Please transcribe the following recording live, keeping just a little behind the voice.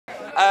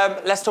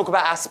Let's talk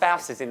about our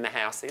spouses in the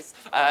houses.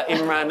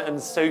 Imran and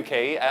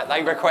Suki,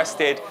 they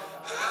requested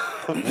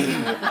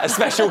a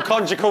special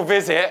conjugal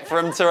visit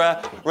for them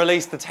to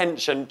release the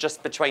tension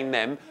just between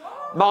them.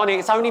 Marnie,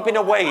 it's only been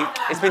a week.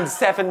 It's been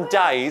 7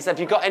 days. Have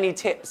you got any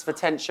tips for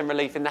tension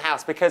relief in the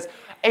house? Because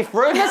if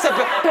rumours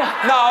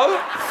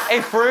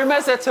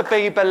are to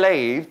be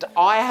believed,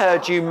 I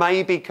heard you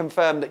maybe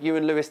confirm that you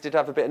and Lewis did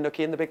have a bit of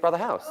nookie in the Big Brother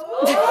house.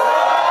 You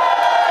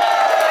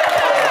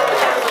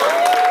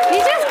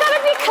just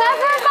gotta be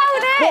clever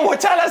about it. Well,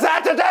 tell us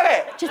how to do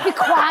it. Just be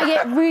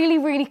quiet, really,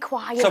 really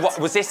quiet. So what,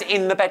 was this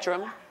in the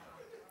bedroom?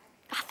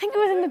 I think it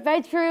was in the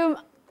bedroom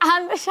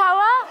and the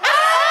shower.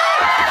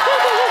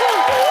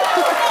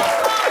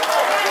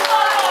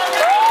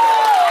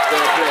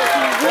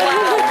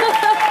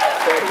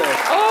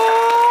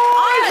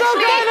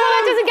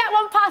 Doesn't get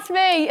one past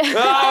me. No,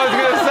 I was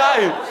going to say,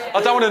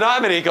 I don't want to know how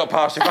many he got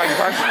past you. Thank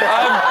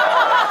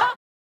you.